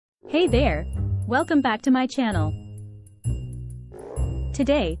Hey there! Welcome back to my channel.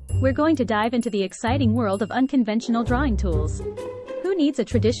 Today, we're going to dive into the exciting world of unconventional drawing tools. Who needs a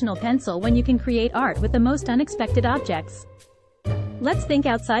traditional pencil when you can create art with the most unexpected objects? Let's think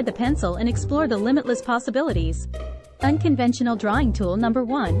outside the pencil and explore the limitless possibilities. Unconventional drawing tool number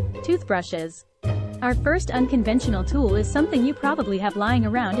 1, toothbrushes. Our first unconventional tool is something you probably have lying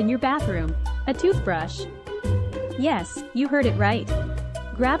around in your bathroom, a toothbrush. Yes, you heard it right.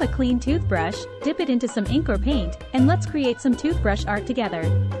 Grab a clean toothbrush, dip it into some ink or paint, and let's create some toothbrush art together.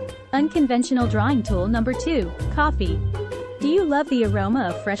 Unconventional drawing tool number 2, coffee. Do you love the aroma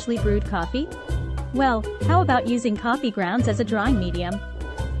of freshly brewed coffee? Well, how about using coffee grounds as a drawing medium?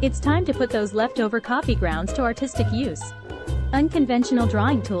 It's time to put those leftover coffee grounds to artistic use. Unconventional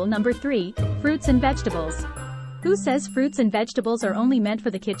drawing tool number 3, fruits and vegetables. Who says fruits and vegetables are only meant for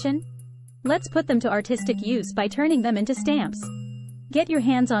the kitchen? Let's put them to artistic use by turning them into stamps. Get your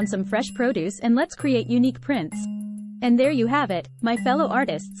hands on some fresh produce and let's create unique prints. And there you have it, my fellow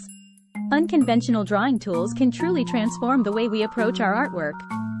artists. Unconventional drawing tools can truly transform the way we approach our artwork.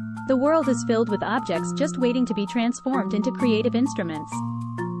 The world is filled with objects just waiting to be transformed into creative instruments.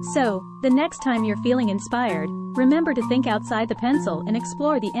 So, the next time you're feeling inspired, remember to think outside the pencil and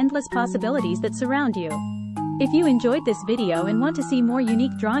explore the endless possibilities that surround you. If you enjoyed this video and want to see more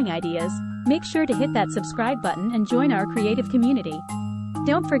unique drawing ideas, make sure to hit that subscribe button and join our creative community.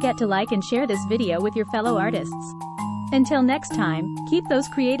 Don't forget to like and share this video with your fellow artists. Until next time, keep those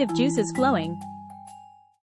creative juices flowing.